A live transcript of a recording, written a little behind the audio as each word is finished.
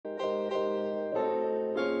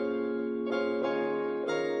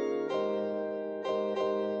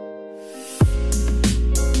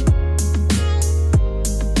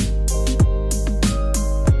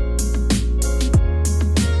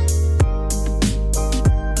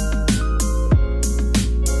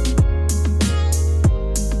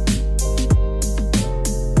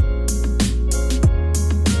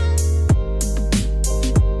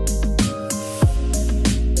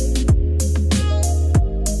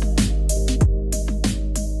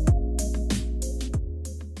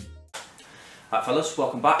Right fellas,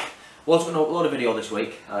 welcome back. Wasn't going to upload a video this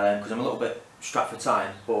week because I'm a little bit strapped for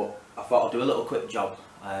time, but I thought I'd do a little quick job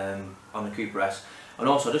on the Cooper S. And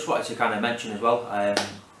also I just wanted to kind of mention as well,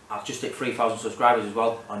 I've just hit 3,000 subscribers as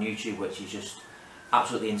well on YouTube, which is just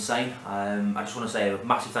absolutely insane. I just want to say a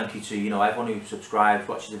massive thank you to everyone who subscribes,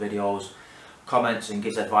 watches the videos, comments and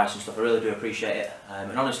gives advice and stuff. I really do appreciate it.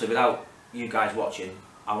 And honestly, without you guys watching,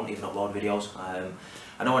 I wouldn't even upload videos.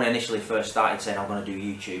 I know when I initially first started saying I'm going to do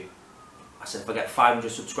YouTube, I said if I get 500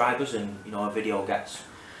 subscribers and a video gets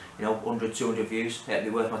 100, 200 views, it'd be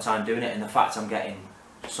worth my time doing it. And the fact I'm getting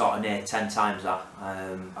sort of near 10 times that,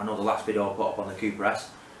 I know the last video I put up on the Cooper S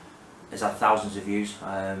has had thousands of views.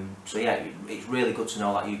 So yeah, it's really good to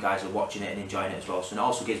know that you guys are watching it and enjoying it as well. So it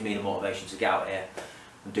also gives me the motivation to get out here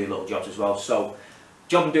and do little jobs as well. So the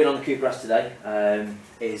job I'm doing on the Cooper S today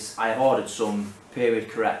is I have ordered some period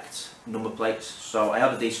correct number plates. So I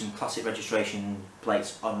ordered these some classic registration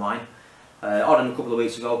plates online. Ordered them a couple of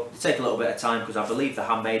weeks ago. They take a little bit of time because I believe they're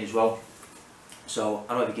handmade as well. So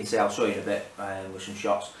I don't know if you can see, I'll show you in a bit with some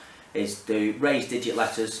shots. Is the raised digit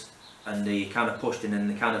letters and the kind of pushed in and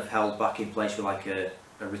they kind of held back in place with like a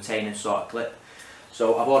retaining sort of clip.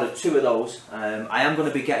 So I've ordered 2 of those. I am going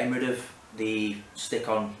to be getting rid of the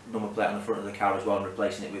stick-on number plate on the front of the car as well and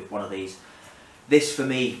replacing it with one of these. This for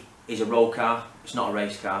me is a road car, it's not a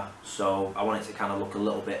race car, so I want it to kind of look a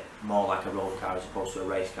little bit more like a road car as opposed to a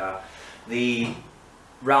race car. The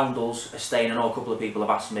roundels are staying. I know a couple of people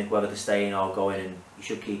have asked me whether they're staying or going, and you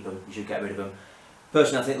should keep them, you should get rid of them.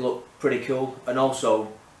 Personally I think they look pretty cool, and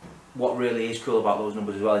also what really is cool about those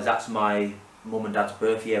numbers as well is that's my mum and dad's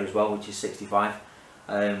birth year as well, which is 65,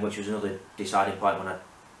 which was another deciding point when I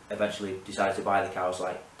eventually decided to buy the car. I was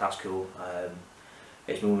like, that's cool,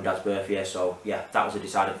 it's my mum and dad's birth year, so yeah, that was a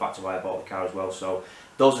deciding factor why I bought the car as well. So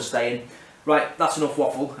those are staying. Right, that's enough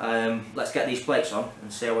waffle. Let's get these plates on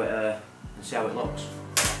and see how it looks.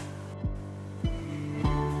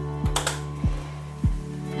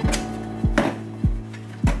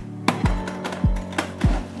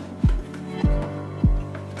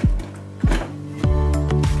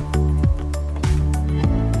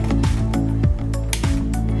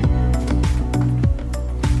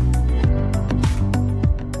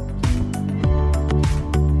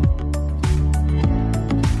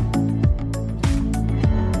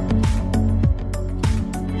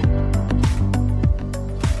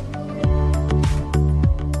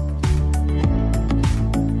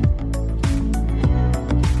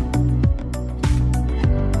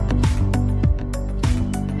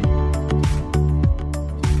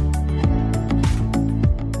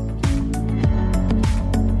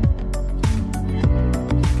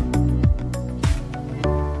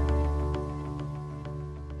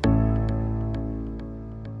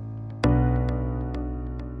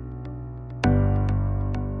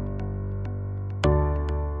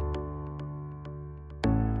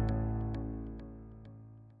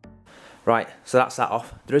 Right, so that's that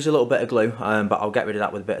off. There is a little bit of glue, but I'll get rid of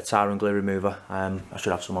that with a bit of tar and glue remover. I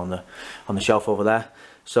should have some on the shelf over there.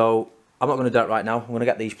 So I'm not going to do it right now. I'm going to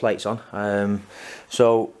get these plates on.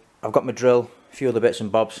 So I've got my drill, a few other bits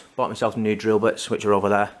and bobs. Bought myself some new drill bits, which are over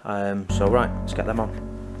there. So right, let's get them on.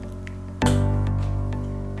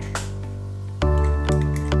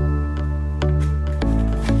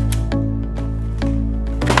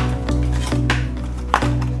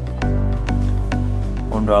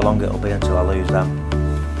 Wonder how long it'll be until I lose them.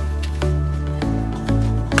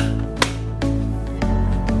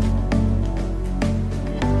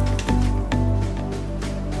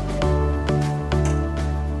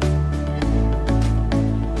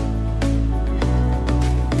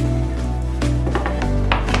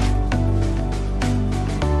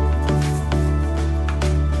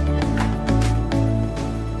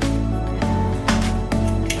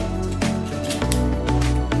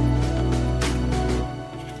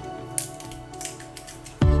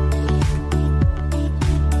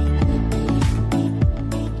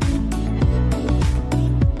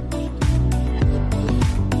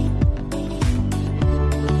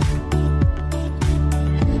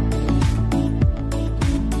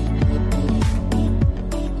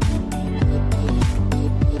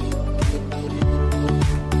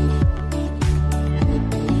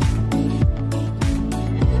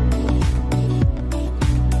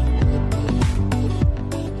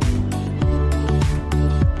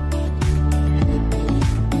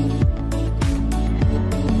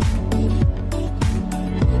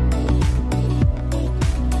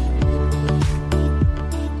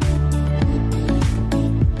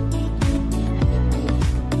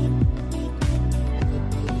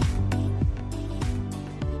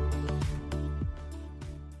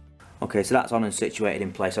 Okay, so that's on and situated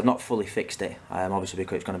in place. I've not fully fixed it, obviously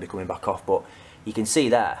because it's going to be coming back off, but you can see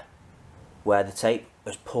there where the tape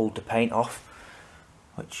has pulled the paint off,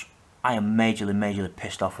 which I am majorly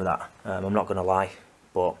pissed off with that. I'm not going to lie,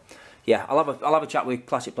 but yeah, I'll have a chat with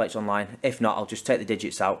Classic Plates Online. If not, I'll just take the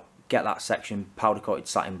digits out, get that section powder coated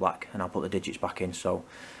satin black, and I'll put the digits back in. So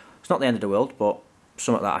it's not the end of the world, but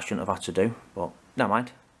something that I shouldn't have had to do, but never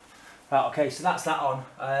mind. Right, okay, so that's that on.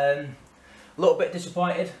 A little bit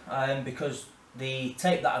disappointed because the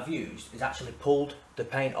tape that I've used is actually pulled the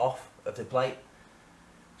paint off of the plate.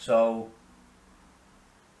 So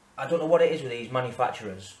I don't know what it is with these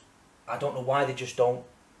manufacturers. I don't know why they just don't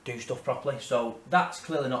do stuff properly. So that's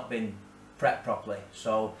clearly not been prepped properly.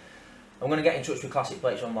 So I'm going to get in touch with Classic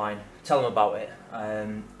Plates Online, tell them about it,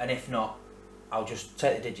 and if not, I'll just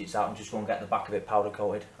take the digits out and just go and get the back of it powder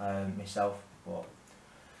coated myself. But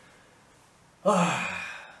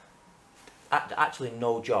actually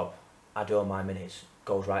no job I do on my minis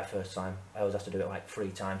goes right first time. I always have to do it like 3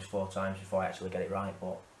 times, 4 times before I actually get it right.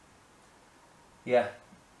 But yeah,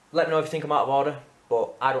 let me know if you think I'm out of order,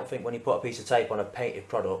 but I don't think when you put a piece of tape on a painted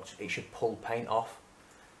product it should pull paint off.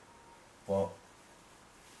 But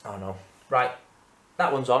I don't know. Right,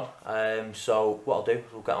 that one's on, so what I'll do is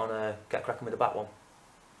we'll get cracking with the back one.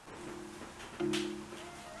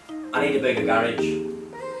 I need a bigger garage.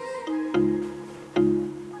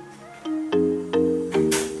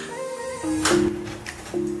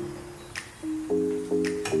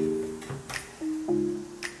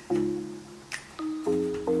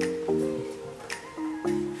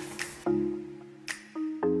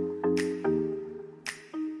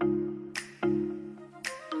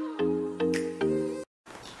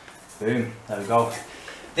 Boom, there we go.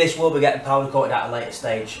 This will be getting powder coated at a later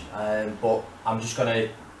stage, but I'm just going to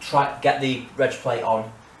try get the reg plate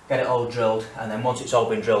on, get it all drilled, and then once it's all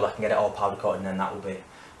been drilled I can get it all powder coated, and then that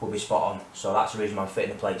will be spot on. So that's the reason I'm fitting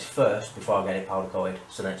the plates first before I get it powder coated,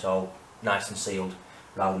 so then it's all nice and sealed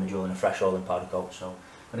rather than drilling a fresh oil and powder coat. So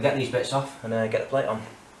I'm going to get these bits off and get the plate on.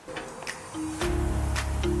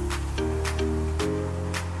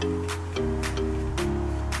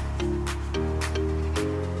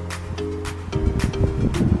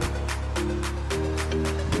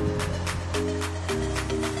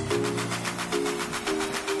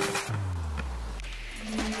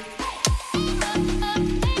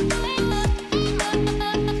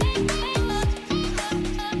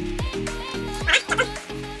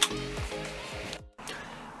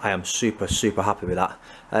 I am super happy with that.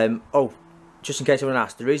 Oh, just in case anyone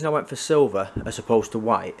asked, the reason I went for silver as opposed to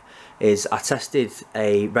white is I tested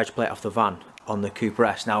a reg plate off the van on the Cooper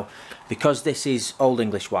S. Now, because this is Old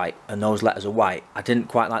English white and those letters are white, I didn't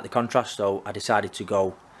quite like the contrast, so I decided to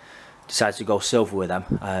go silver with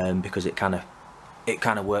them because it kind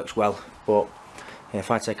of works well. But yeah,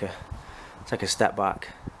 if I take a step back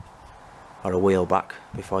or a wheel back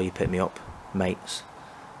before you pick me up, mates,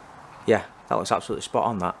 yeah, that looks absolutely spot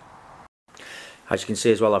on, that. As you can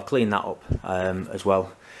see as well, I've cleaned that up as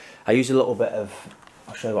well. I used a little bit of,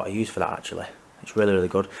 I'll show you what I used for that actually. It's really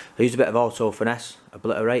good. I used a bit of Auto Finesse,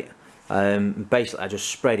 Obliterate. Basically I just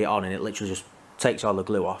sprayed it on and it literally just takes all the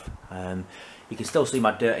glue off. You can still see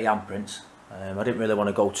my dirty handprints. I didn't really want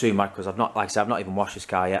to go too mad because I've not, like I said, I've not even washed this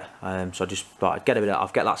car yet. So I just thought I'd get a bit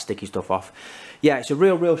of, get that sticky stuff off. Yeah, it's a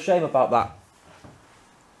real shame about that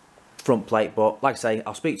front plate, but like I say,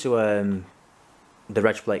 I'll speak to the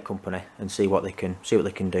reg plate company and see what they can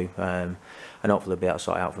do, and hopefully they'll be able to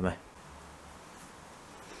sort it out for me.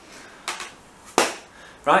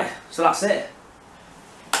 Right, so that's it.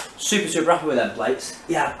 Super happy with them plates.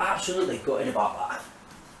 Yeah, I'm absolutely gutted about that.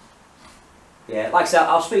 Yeah, like I said,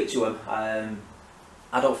 I'll speak to them.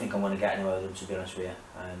 I don't think I'm going to get anywhere with them, to be honest with you,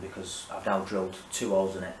 because I've now drilled 2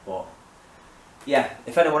 holes in it. But yeah,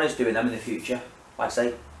 if anyone is doing them in the future, like I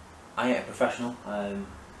say, I ain't a professional.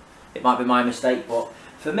 It might be my mistake, but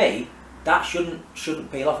for me, that shouldn't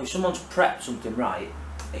peel off. If someone's prepped something right,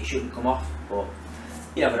 it shouldn't come off. But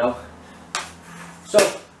you never know. So,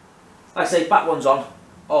 like I say, back one's on,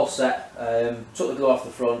 all set. Took the glue off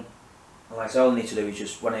the front. And like I say, all I need to do is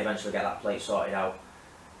just, when I eventually get that plate sorted out,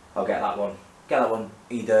 I'll get that one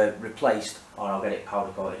either replaced or I'll get it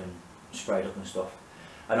powder coated and sprayed up and stuff.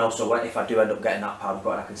 And also, if I do end up getting that powder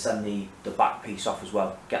coated, I can send the back piece off as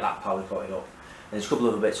well, get that powder coated up. And there's a couple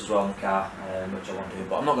of other bits as well in the car, which I want to do,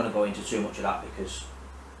 but I'm not going to go into too much of that because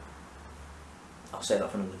I'll save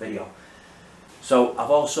that for another video. So I've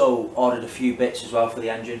also ordered a few bits as well for the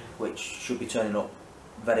engine, which should be turning up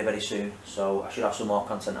very soon, so I should have some more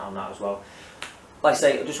content on that as well. Like I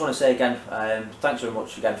say, I just want to say again, thanks very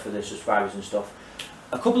much again for the subscribers and stuff.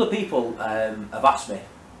 A couple of people have asked me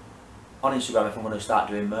on Instagram if I'm going to start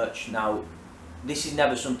doing merch. Now, this is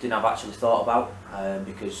never something I've actually thought about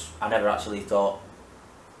because I never actually thought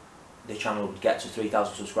the channel would get to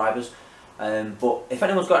 3,000 subscribers. But if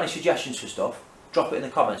anyone's got any suggestions for stuff, drop it in the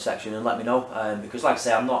comment section and let me know. Because like I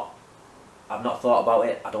say, I've not thought about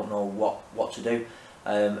it. I don't know what to do.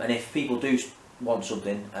 And if people do want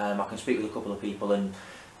something, I can speak with a couple of people, and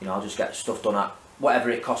you know, I'll just get stuff done at whatever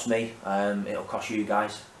it costs me. It'll cost you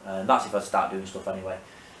guys. That's if I start doing stuff anyway.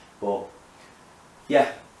 But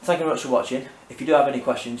yeah, thank you very much for watching. If you do have any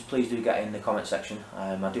questions, please do get in the comment section.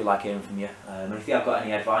 I do like hearing from you. And if you have got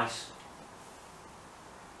any advice,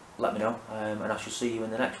 let me know. And I shall see you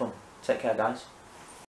in the next one. Take care, guys.